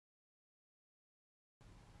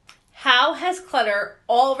How has clutter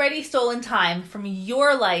already stolen time from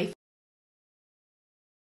your life?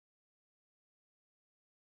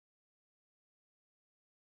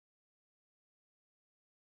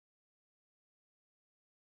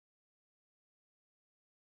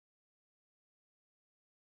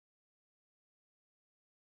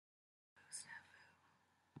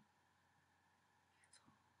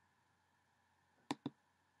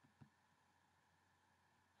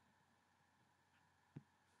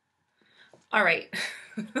 All right.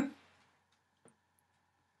 What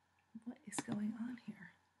is going on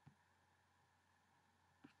here?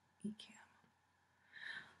 Ecamm.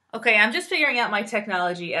 Okay, I'm just figuring out my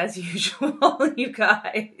technology as usual, you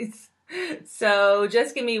guys. So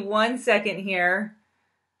just give me 1 second here.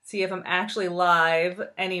 See if I'm actually live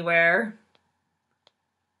anywhere.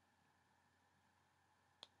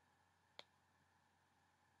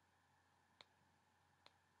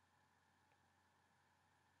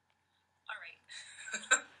 All right.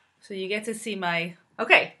 So you get to see my.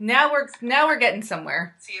 Okay, now we're getting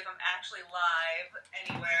somewhere. See if I'm actually live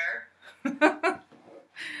anywhere.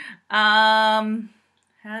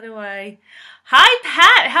 How do I? Hi,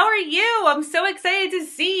 Pat. How are you? I'm so excited to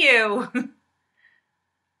see you.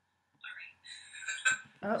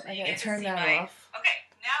 Oh, I gotta turn that off. Okay,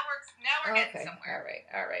 now we're getting somewhere.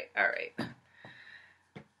 All right.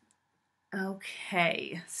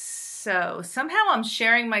 Okay, so somehow I'm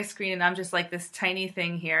sharing my screen and I'm just like this tiny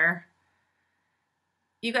thing here.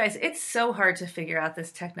 You guys, it's so hard to figure out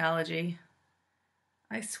this technology.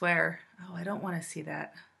 I swear. Oh, I don't want to see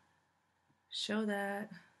that. Show that.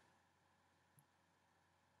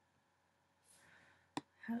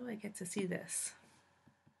 How do I get to see this?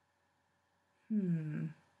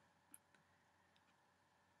 Nope.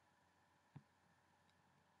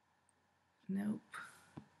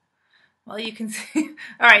 Well, you can see.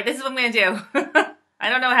 All right, this is what I'm going to do. I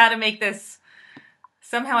don't know how to make this.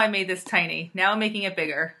 Somehow I made this tiny. Now I'm making it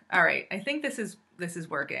bigger. All right, I think this is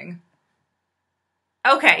working.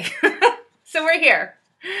 Okay, so we're here.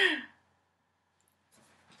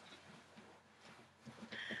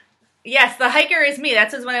 Yes, the hiker is me.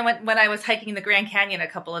 That's when I was hiking the Grand Canyon a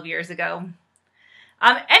couple of years ago.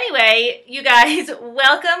 Anyway, you guys,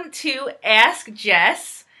 welcome to Ask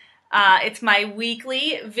Jess. It's my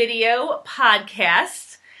weekly video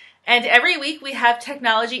podcast, and every week we have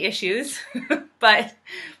technology issues, but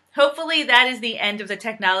hopefully that is the end of the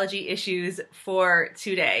technology issues for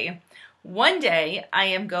today. One day I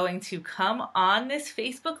am going to come on this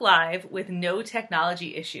Facebook Live with no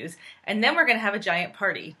technology issues, and then we're going to have a giant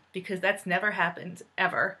party because that's never happened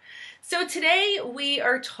ever. So today we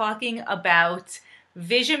are talking about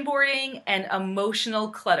vision boarding and emotional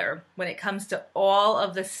clutter when it comes to all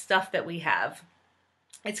of the stuff that we have.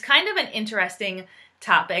 It's kind of an interesting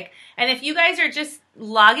topic. And if you guys are just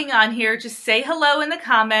logging on here, just say hello in the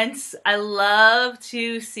comments. I love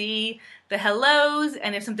to see the hellos.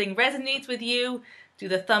 And if something resonates with you, do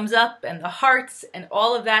the thumbs up and the hearts and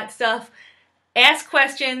all of that stuff. Ask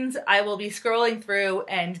questions. I will be scrolling through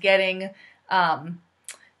and getting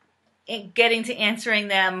to answering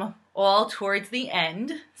them all towards the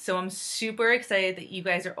end. So I'm super excited that you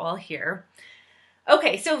guys are all here.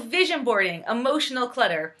 Okay, so vision boarding, emotional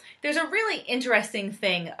clutter. There's a really interesting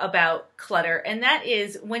thing about clutter, and that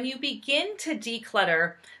is when you begin to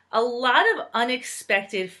declutter, a lot of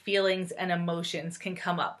unexpected feelings and emotions can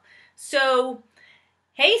come up. So,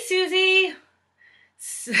 hey Susie,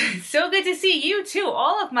 so good to see you too.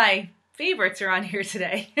 All of my favorites are on here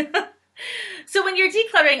today. So when you're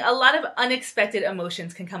decluttering, a lot of unexpected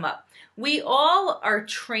emotions can come up. We all are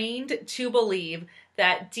trained to believe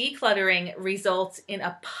that decluttering results in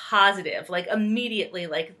a positive, like immediately,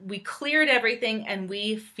 like we cleared everything and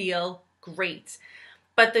we feel great.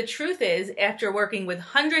 But the truth is, after working with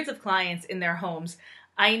hundreds of clients in their homes,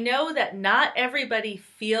 I know that not everybody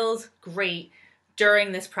feels great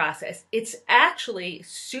during this process. It's actually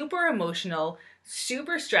super emotional,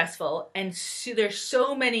 super stressful, and there's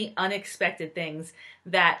so many unexpected things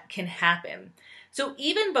that can happen. So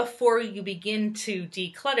even before you begin to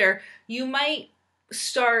declutter, you might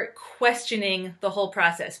start questioning the whole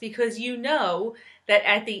process because you know that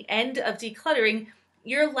at the end of decluttering,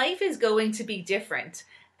 your life is going to be different.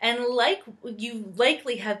 And like you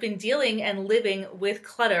likely have been dealing and living with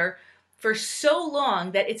clutter for so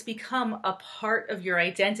long that it's become a part of your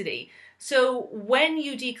identity. So when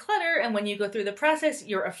you declutter and when you go through the process,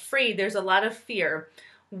 you're afraid. There's a lot of fear.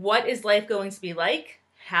 What is life going to be like?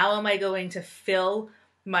 How am I going to fill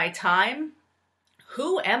my time?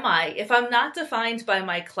 Who am I? If I'm not defined by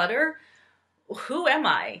my clutter, who am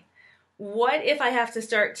I? What if I have to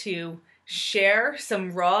start to share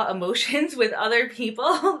some raw emotions with other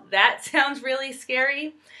people. That sounds really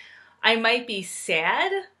scary. I might be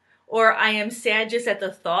sad, or I am sad just at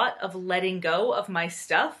the thought of letting go of my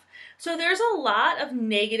stuff. So there's a lot of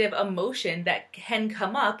negative emotion that can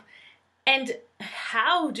come up. And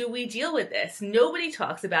how do we deal with this? Nobody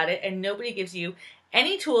talks about it, and nobody gives you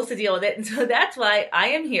any tools to deal with it. And so that's why I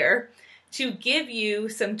am here to give you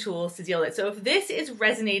some tools to deal with it. So if this is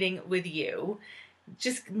resonating with you,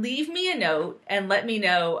 just leave me a note and let me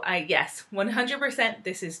know, yes, 100%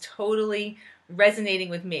 this is totally resonating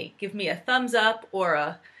with me. Give me a thumbs up or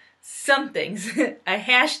a something, a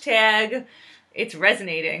hashtag, it's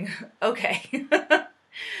resonating. Okay.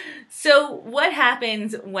 So what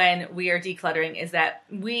happens when we are decluttering is that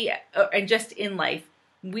and just in life,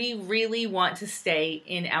 we really want to stay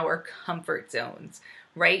in our comfort zones,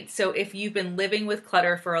 right? So if you've been living with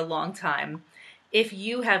clutter for a long time, if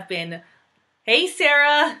you have been, hey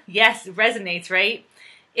Sarah, yes, resonates, right?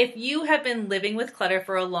 If you have been living with clutter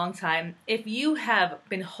for a long time, if you have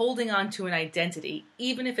been holding on to an identity,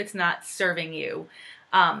 even if it's not serving you,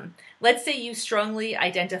 let's say you strongly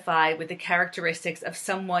identify with the characteristics of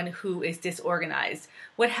someone who is disorganized.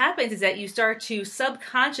 What happens is that you start to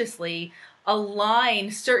subconsciously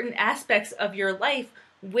align certain aspects of your life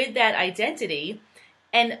with that identity,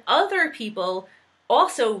 and other people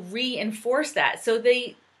also reinforce that. So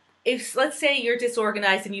if let's say you're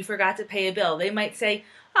disorganized and you forgot to pay a bill, they might say,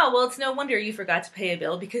 oh, well, it's no wonder you forgot to pay a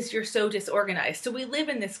bill because you're so disorganized. So we live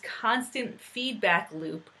in this constant feedback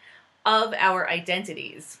loop of our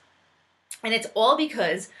identities. And it's all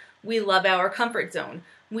because we love our comfort zone.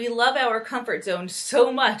 We love our comfort zone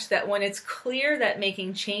so much that when it's clear that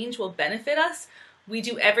making change will benefit us, we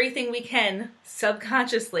do everything we can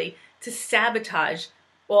subconsciously to sabotage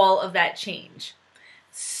all of that change.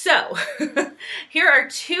 So here are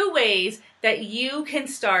 2 ways that you can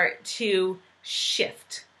start to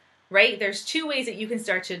shift, right? There's 2 ways that you can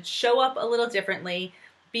start to show up a little differently,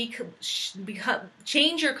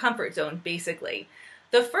 change your comfort zone, basically.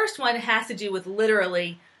 The first one has to do with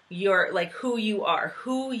literally who you are,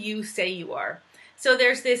 who you say you are. So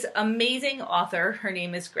there's this amazing author, her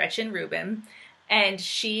name is Gretchen Rubin, and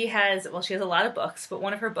she has a lot of books, but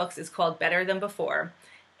one of her books is called Better Than Before.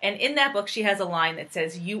 And in that book, she has a line that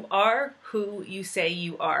says, you are who you say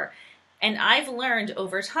you are. And I've learned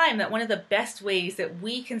over time that one of the best ways that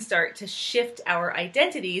we can start to shift our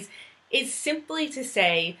identities is simply to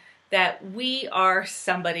say that we are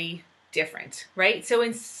somebody different, right?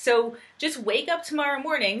 So just wake up tomorrow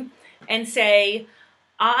morning and say,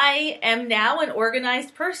 I am now an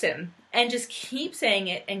organized person, and just keep saying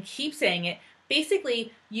it and keep saying it.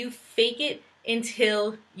 Basically, you fake it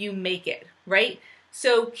until you make it, right?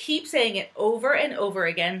 So keep saying it over and over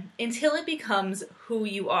again until it becomes who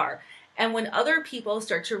you are. And when other people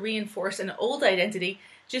start to reinforce an old identity,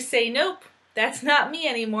 just say, nope, that's not me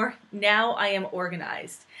anymore. Now I am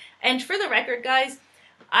organized. And for the record, guys,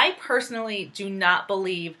 I personally do not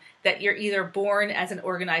believe that you're either born as an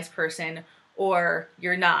organized person or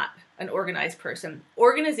you're not an organized person.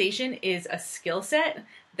 Organization is a skill set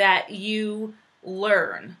that you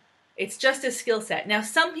learn. It's just a skill set. Now,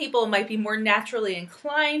 some people might be more naturally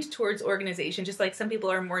inclined towards organization, just like some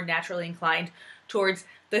people are more naturally inclined towards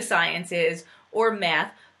the sciences or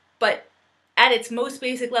math. But at its most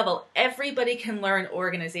basic level, everybody can learn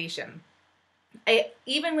organization.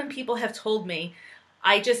 Even when people have told me,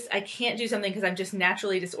 I can't do something because I'm just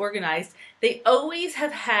naturally disorganized, they always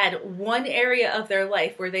have had one area of their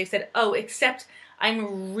life where they said, oh, except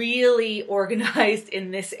I'm really organized in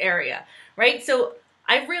this area, right? So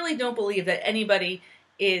I really don't believe that anybody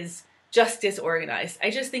is just disorganized. I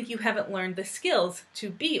just think you haven't learned the skills to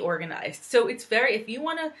be organized. So if you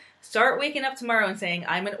want to start waking up tomorrow and saying,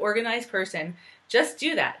 I'm an organized person, just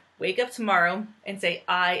do that. Wake up tomorrow and say,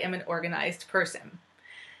 I am an organized person.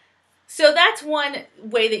 So that's one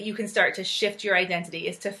way that you can start to shift your identity,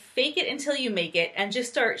 is to fake it until you make it and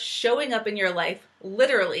just start showing up in your life,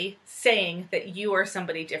 literally saying that you are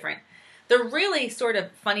somebody different. The really sort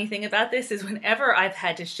of funny thing about this is whenever I've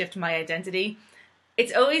had to shift my identity,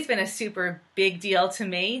 it's always been a super big deal to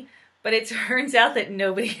me, but it turns out that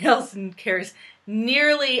nobody else cares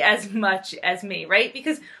nearly as much as me, right?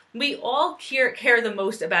 Because we all care the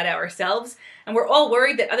most about ourselves, and we're all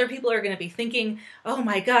worried that other people are going to be thinking, oh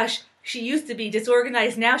my gosh, she used to be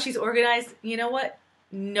disorganized, now she's organized. You know what?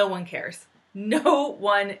 No one cares. No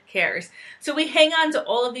one cares. So we hang on to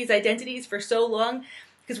all of these identities for so long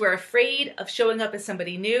because we're afraid of showing up as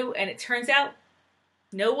somebody new, and it turns out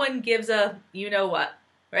no one gives a you-know-what,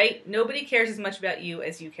 right? Nobody cares as much about you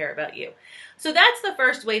as you care about you. So that's the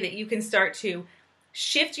first way that you can start to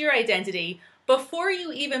shift your identity. before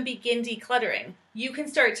you even begin decluttering. You can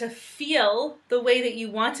start to feel the way that you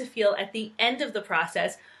want to feel at the end of the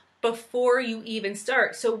process before you even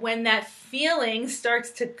start. So when that feeling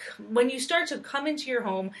when you start to come into your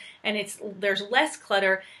home and there's less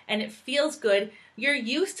clutter and it feels good, you're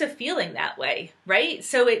used to feeling that way, right?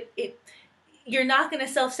 So you're not going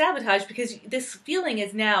to self-sabotage because this feeling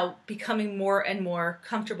is now becoming more and more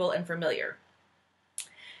comfortable and familiar.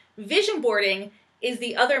 Vision boarding is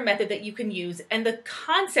the other method that you can use, and the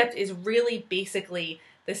concept is really basically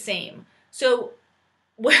the same. So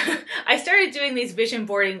I started doing these vision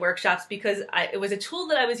boarding workshops because it was a tool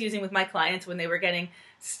that I was using with my clients when they were getting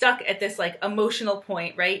stuck at this like emotional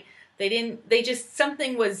point, right?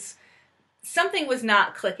 Something was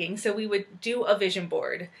not clicking. So we would do a vision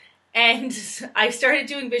board. And I started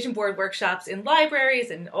doing vision board workshops in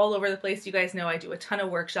libraries and all over the place. You guys know I do a ton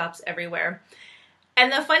of workshops everywhere. And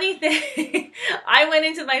the funny thing, I went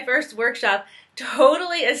into my first workshop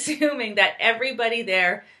totally assuming that everybody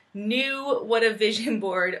there knew what a vision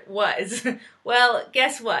board was. Well,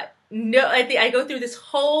 guess what? No, I go through this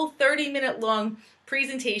whole 30-minute long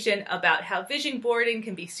presentation about how vision boarding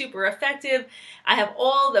can be super effective. I have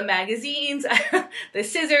all the magazines, the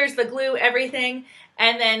scissors, the glue, everything.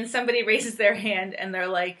 And then somebody raises their hand and they're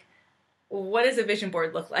like, what does a vision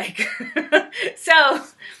board look like? So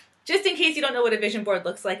just in case you don't know what a vision board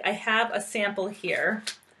looks like, I have a sample here.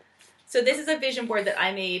 So this is a vision board that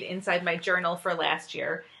I made inside my journal for last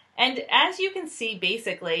year. And as you can see,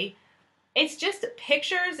 basically, it's just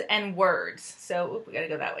pictures and words. So we got to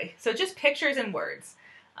go that way. So just pictures and words.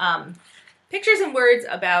 Pictures and words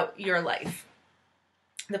about your life.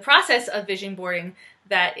 The process of vision boarding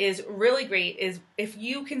that is really great is if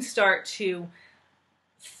you can start to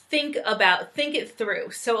think it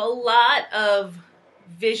through. So a lot of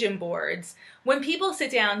vision boards, when people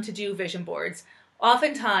sit down to do vision boards,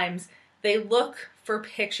 oftentimes they look for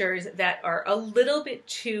pictures that are a little bit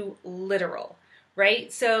too literal,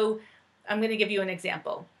 right? So I'm going to give you an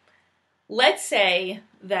example. Let's say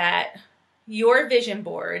that your vision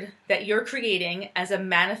board that you're creating as a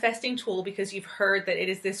manifesting tool, because you've heard that it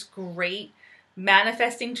is this great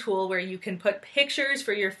manifesting tool where you can put pictures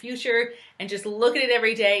for your future and just look at it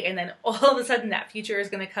every day, and then all of a sudden that future is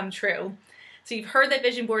going to come true. So you've heard that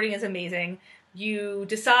vision boarding is amazing. You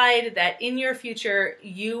decide that in your future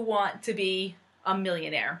you want to be a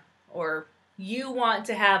millionaire, or you want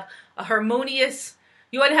to have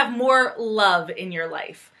you want to have more love in your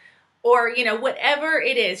life, or whatever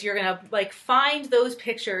it is. You're gonna find those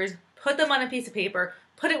pictures, put them on a piece of paper,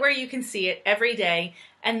 put it where you can see it every day,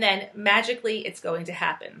 and then magically it's going to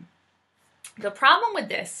happen. The problem with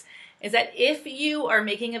this is that if you are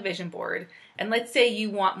making a vision board, and let's say you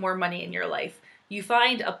want more money in your life, you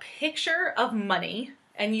find a picture of money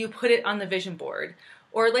and you put it on the vision board.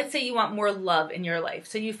 Or let's say you want more love in your life,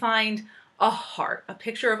 so you find a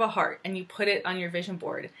picture of a heart, and you put it on your vision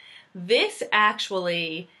board. This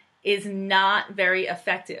actually is not very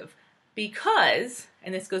effective because,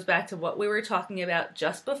 and this goes back to what we were talking about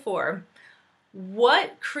just before,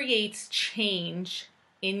 what creates change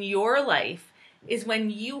in your life is when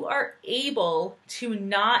you are able to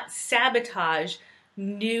not sabotage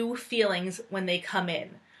new feelings when they come in,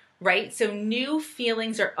 right? So new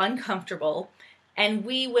feelings are uncomfortable, and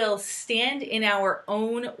we will stand in our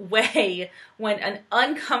own way when an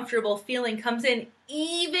uncomfortable feeling comes in,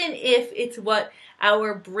 even if it's what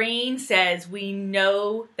our brain says we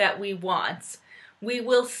know that we want. We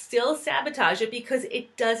will still sabotage it because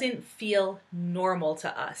it doesn't feel normal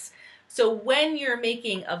to us. So when you're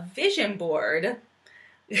making a vision board,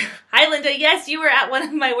 hi Linda, yes, you were at one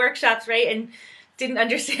of my workshops, right? And didn't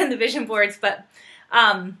understand the vision boards, but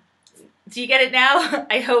do you get it now?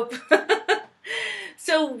 I hope.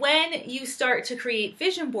 So when you start to create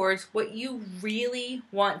vision boards, what you really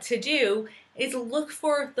want to do is look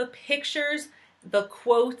for the pictures, the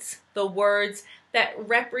quotes, the words that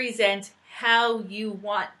represent how you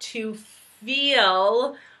want to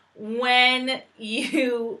feel when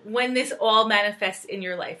this all manifests in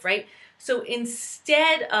your life, right? So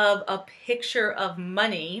instead of a picture of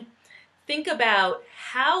money, think about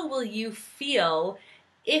how will you feel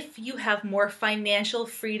if you have more financial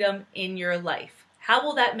freedom in your life. How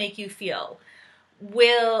will that make you feel?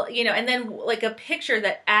 And then a picture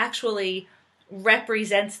that actually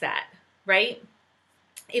represents that, right?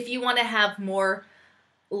 If you want to have more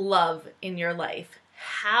love in your life,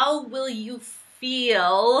 how will you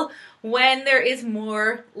feel when there is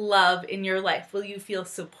more love in your life? Will you feel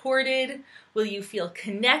supported? Will you feel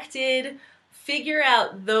connected? Figure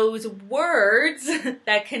out those words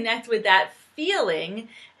that connect with that feeling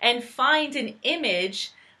and find an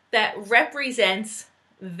image that represents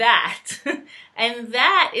that. And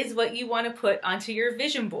that is what you want to put onto your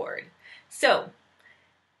vision board. So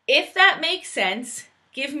if that makes sense,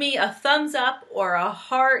 give me a thumbs up or a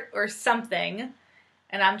heart or something.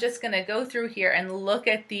 And I'm just going to go through here and look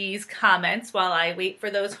at these comments while I wait for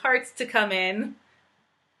those hearts to come in.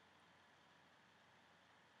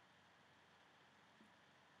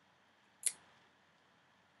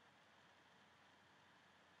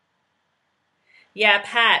 Yeah,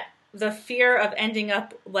 Pat, the fear of ending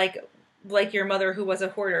up like your mother who was a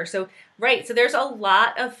hoarder. So, right, so there's a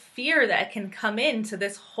lot of fear that can come into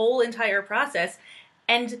this whole entire process,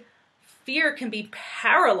 and fear can be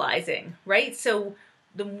paralyzing, right? So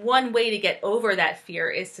the one way to get over that fear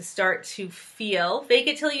is to start to feel, fake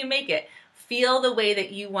it till you make it, feel the way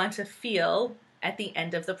that you want to feel at the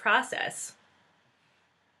end of the process.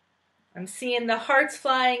 I'm seeing the hearts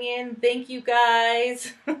flying in. Thank you,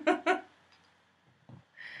 guys.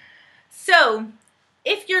 So,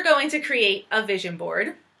 if you're going to create a vision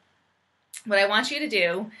board, what I want you to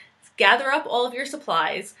do is gather up all of your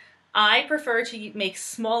supplies. I prefer to make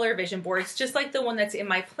smaller vision boards, just like the one that's in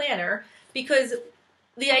my planner, because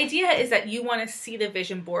the idea is that you want to see the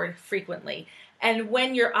vision board frequently. And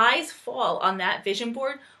when your eyes fall on that vision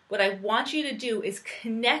board, what I want you to do is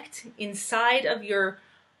connect inside of your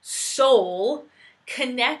soul,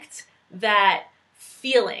 connect that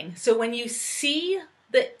feeling. So when you see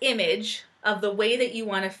the image of the way that you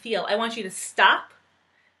want to feel, I want you to stop,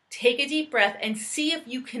 take a deep breath, and see if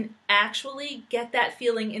you can actually get that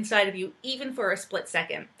feeling inside of you, even for a split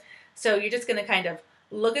second. So you're just going to kind of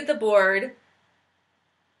look at the board,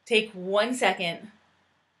 take 1 second,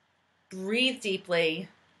 breathe deeply,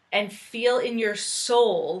 and feel in your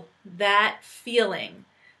soul that feeling.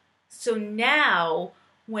 So now,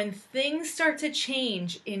 when things start to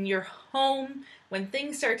change in your home, when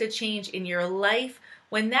things start to change in your life,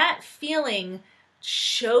 when that feeling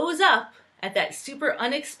shows up at that super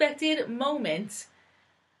unexpected moment,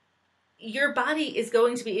 your body is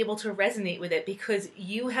going to be able to resonate with it because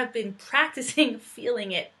you have been practicing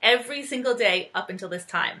feeling it every single day up until this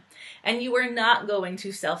time. And you are not going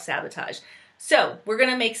to self-sabotage. So we're going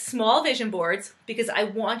to make small vision boards because I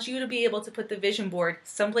want you to be able to put the vision board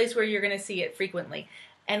someplace where you're going to see it frequently.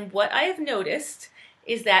 And what I have noticed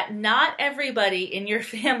is that not everybody in your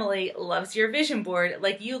family loves your vision board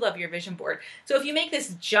like you love your vision board. So if you make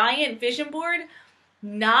this giant vision board,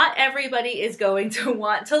 not everybody is going to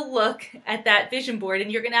want to look at that vision board,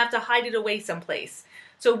 and you're going to have to hide it away someplace.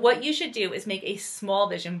 So what you should do is make a small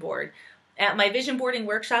vision board. At my vision boarding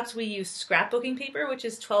workshops, we use scrapbooking paper, which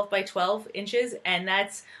is 12 by 12 inches, and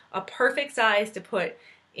that's a perfect size to put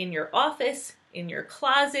in your office, in your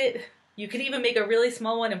closet. You could even make a really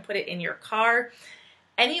small one and put it in your car.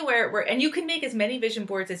 Anywhere where, and you can make as many vision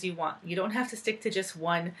boards as you want. You don't have to stick to just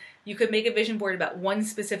one. You could make a vision board about one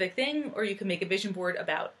specific thing, or you can make a vision board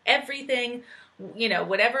about everything,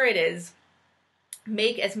 whatever it is.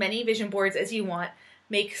 Make as many vision boards as you want.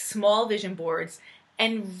 Make small vision boards,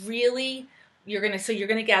 and really, you're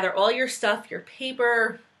gonna gather all your stuff, your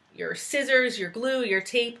paper, your scissors, your glue, your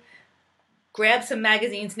tape. Grab some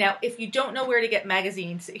magazines. Now, if you don't know where to get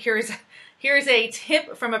magazines, here's a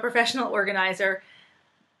tip from a professional organizer.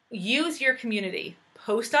 Use your community.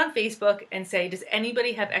 Post on Facebook and say, does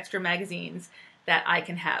anybody have extra magazines that I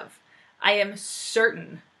can have? I am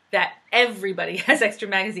certain that everybody has extra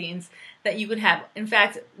magazines that you can have. In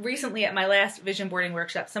fact, recently at my last vision boarding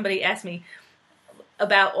workshop, somebody asked me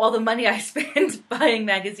about all the money I spend buying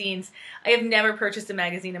magazines. I have never purchased a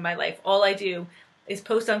magazine in my life. All I do is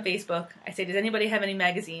post on Facebook. I say, does anybody have any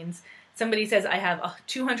magazines? Somebody says, I have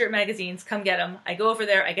 200 magazines. Come get them. I go over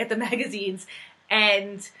there. I get the magazines.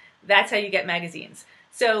 And that's how you get magazines.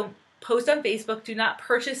 So post on Facebook. Do not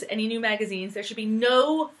purchase any new magazines. There should be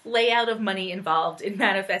no layout of money involved in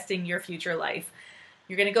manifesting your future life.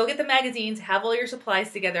 You're going to go get the magazines, have all your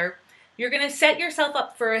supplies together. You're going to set yourself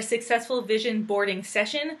up for a successful vision boarding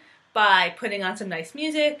session by putting on some nice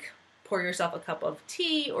music, pour yourself a cup of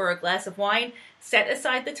tea or a glass of wine, set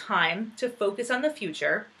aside the time to focus on the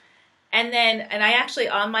future. And I actually,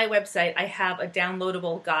 on my website, I have a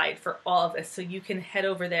downloadable guide for all of this. So you can head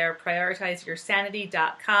over there,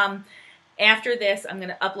 prioritizeyoursanity.com. After this, I'm going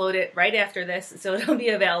to upload it right after this, so it'll be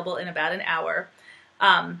available in about an hour.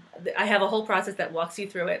 I have a whole process that walks you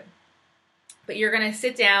through it. But you're going to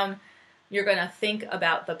sit down, you're going to think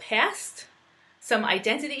about the past, some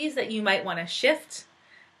identities that you might want to shift,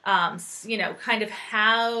 kind of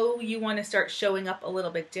how you want to start showing up a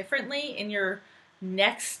little bit differently in your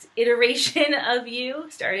next iteration of you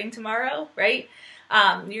starting tomorrow, right?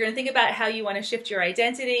 You're going to think about how you want to shift your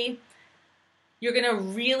identity. You're going to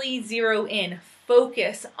really zero in.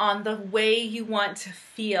 focus on the way you want to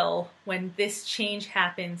feel when this change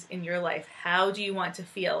happens in your life. How do you want to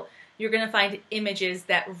feel? You're going to find images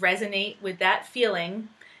that resonate with that feeling,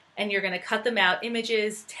 and you're going to cut them out,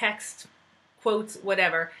 images, text, quotes,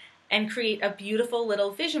 whatever, and create a beautiful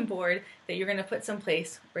little vision board that you're going to put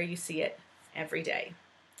someplace where you see it every day.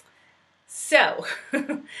 So,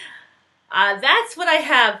 that's what I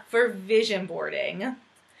have for vision boarding.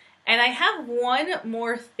 And I have one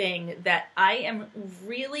more thing that I am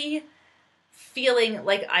really feeling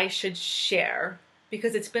like I should share,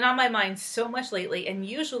 because it's been on my mind so much lately. And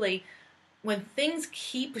usually when things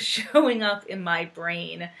keep showing up in my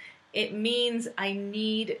brain, it means I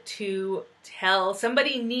need to tell,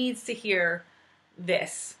 somebody needs to hear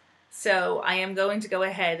this. So I am going to go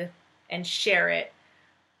ahead and share it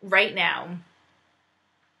right now.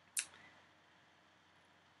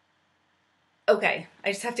 Okay,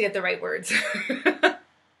 I just have to get the right words.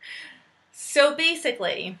 So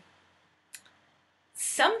basically,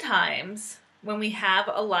 sometimes when we have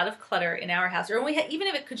a lot of clutter in our house, or when we even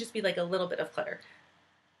if it could just be like a little bit of clutter,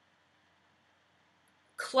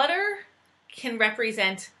 clutter can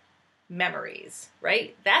represent memories,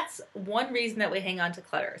 right? That's one reason that we hang on to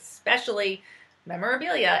clutter, especially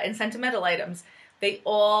memorabilia and sentimental items. They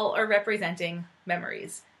all are representing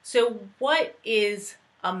memories. So what is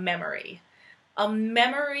a memory? A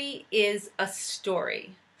memory is a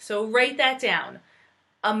story. So write that down.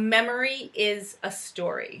 A memory is a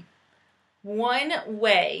story. One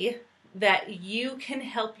way that you can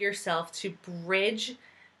help yourself to bridge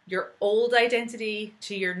your old identity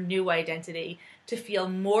to your new identity, to feel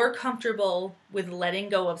more comfortable with letting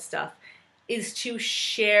go of stuff, is to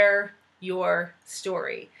share your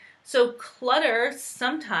story. So clutter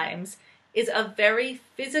sometimes is a very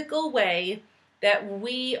physical way that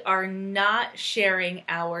we are not sharing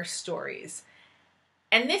our stories.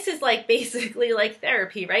 And this is like basically like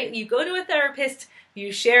therapy, right? You go to a therapist,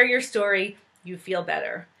 you share your story, you feel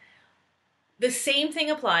better. The same thing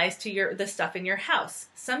applies to the stuff in your house.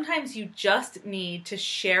 Sometimes you just need to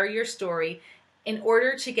share your story in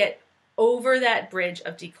order to get over that bridge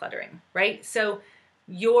of decluttering, right? So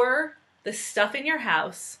the stuff in your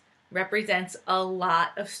house represents a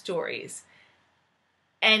lot of stories.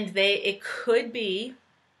 And you could be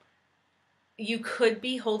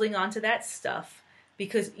holding on to that stuff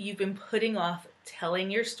because you've been putting off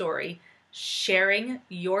telling your story, sharing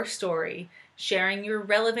your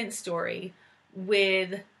relevant story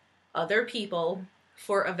with other people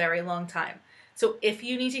for a very long time. So if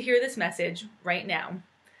you need to hear this message right now,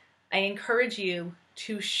 I encourage you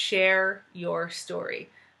to share your story.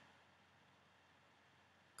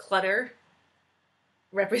 Clutter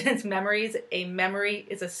represents memories. A memory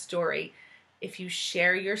is a story. If you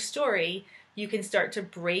share your story, you can start to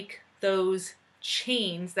break those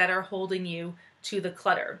chains that are holding you to the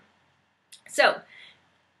clutter. So,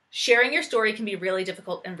 sharing your story can be really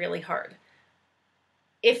difficult and really hard.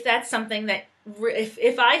 If that's something that,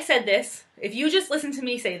 if I said this, if you just listened to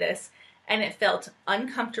me say this, and it felt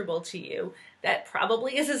uncomfortable to you, that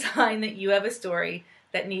probably is a sign that you have a story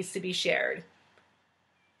that needs to be shared.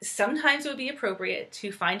 Sometimes it would be appropriate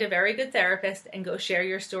to find a very good therapist and go share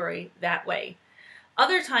your story that way.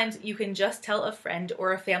 Other times you can just tell a friend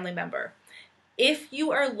or a family member. If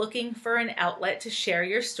you are looking for an outlet to share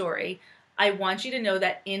your story, I want you to know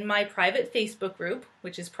that in my private Facebook group,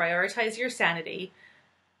 which is Prioritize Your Sanity,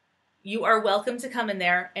 you are welcome to come in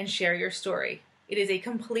there and share your story. It is a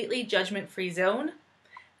completely judgment-free zone.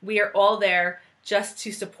 We are all there just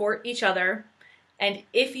to support each other. And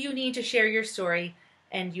if you need to share your story,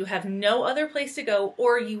 and you have no other place to go,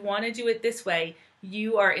 or you want to do it this way,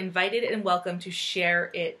 you are invited and welcome to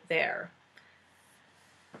share it there.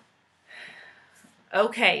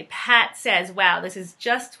 Okay, Pat says, wow, this is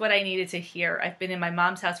just what I needed to hear. I've been in my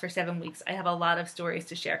mom's house for 7 weeks. I have a lot of stories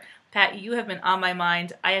to share. Pat, you have been on my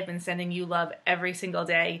mind. I have been sending you love every single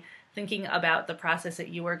day, thinking about the process that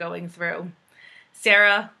you are going through.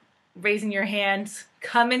 Sarah, raising your hands,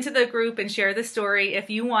 come into the group and share the story if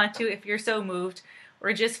you want to, if you're so moved.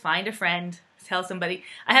 Or just find a friend, tell somebody.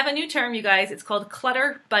 I have a new term, you guys. It's called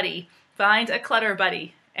Clutter Buddy. Find a clutter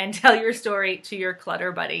buddy and tell your story to your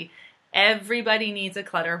clutter buddy. Everybody needs a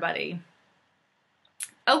clutter buddy.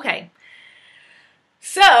 Okay.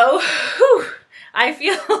 So, I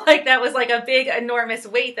feel like that was like a big, enormous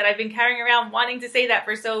weight that I've been carrying around, wanting to say that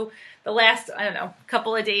for the last,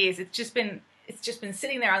 couple of days. It's just been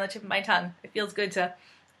sitting there on the tip of my tongue. It feels good to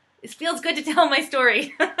tell my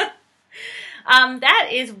story. That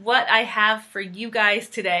is what I have for you guys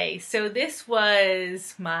today. So this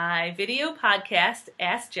was my video podcast,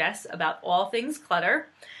 Ask Jess, about all things clutter.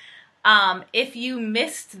 If you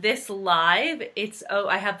missed this live,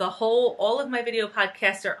 I have all of my video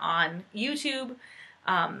podcasts are on YouTube.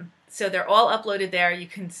 So they're all uploaded there. You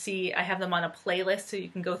can see I have them on a playlist, so you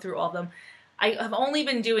can go through all of them. I have only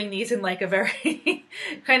been doing these in like a very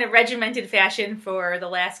kind of regimented fashion for the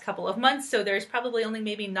last couple of months, so there's probably only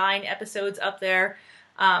maybe 9 episodes up there.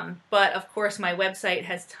 But of course, my website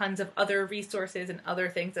has tons of other resources and other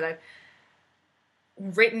things that I've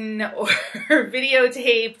written or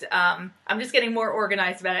videotaped. I'm just getting more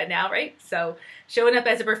organized about it now, right? So showing up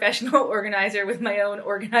as a professional organizer with my own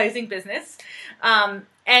organizing business.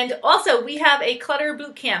 And also, we have a clutter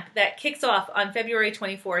boot camp that kicks off on February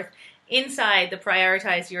 24th inside the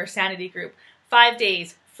Prioritize Your Sanity group. 5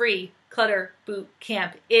 days, free clutter boot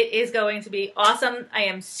camp. It is going to be awesome. I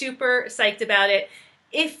am super psyched about it.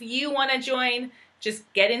 If you want to join, just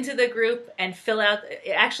get into the group and fill out,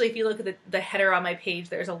 actually, if you look at the header on my page,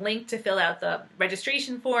 there's a link to fill out the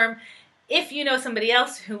registration form. If you know somebody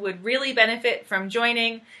else who would really benefit from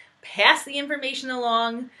joining, pass the information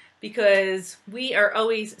along, because we are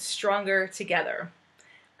always stronger together.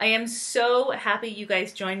 I am so happy you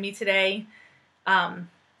guys joined me today.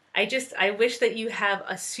 I wish that you have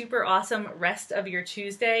a super awesome rest of your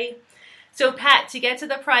Tuesday. So Pat, to get to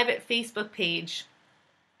the private Facebook page,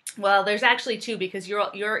 well, there's actually 2, because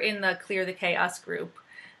you're in the Clear the Chaos group.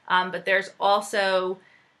 But there's also,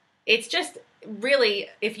 it's just really,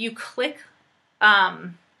 if you click,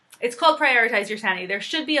 it's called Prioritize Your Sanity. There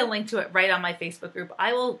should be a link to it right on my Facebook group.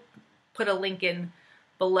 I will put a link in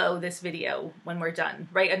below this video when we're done,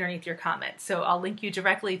 right underneath your comment. So I'll link you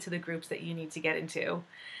directly to the groups that you need to get into.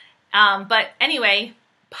 But anyway,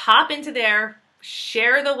 pop into there,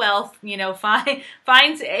 share the wealth, find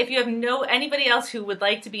if you have anybody else who would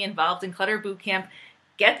like to be involved in Clutter Boot Camp,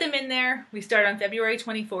 get them in there. We start on February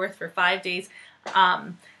 24th for 5 days.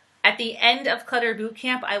 At the end of Clutter Boot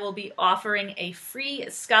Camp, I will be offering a free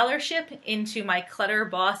scholarship into my Clutter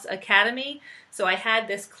Boss Academy. So I had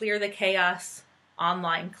this Clear the Chaos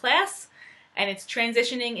online class, and it's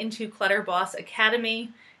transitioning into Clutter Boss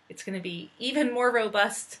Academy. It's going to be even more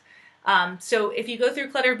robust. So if you go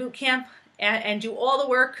through Clutter Boot Camp and do all the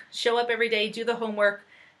work, show up every day, do the homework,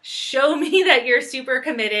 show me that you're super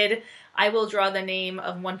committed, I will draw the name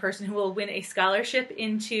of one person who will win a scholarship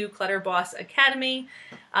into Clutter Boss Academy.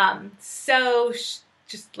 So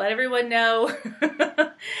just let everyone know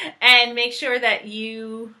and make sure that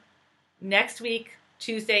next week,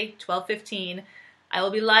 Tuesday, 12:15, I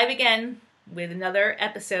will be live again with another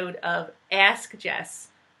episode of Ask Jess.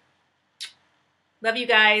 Love you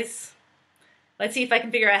guys. Let's see if I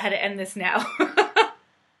can figure out how to end this now.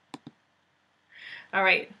 All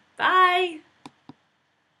right. Bye.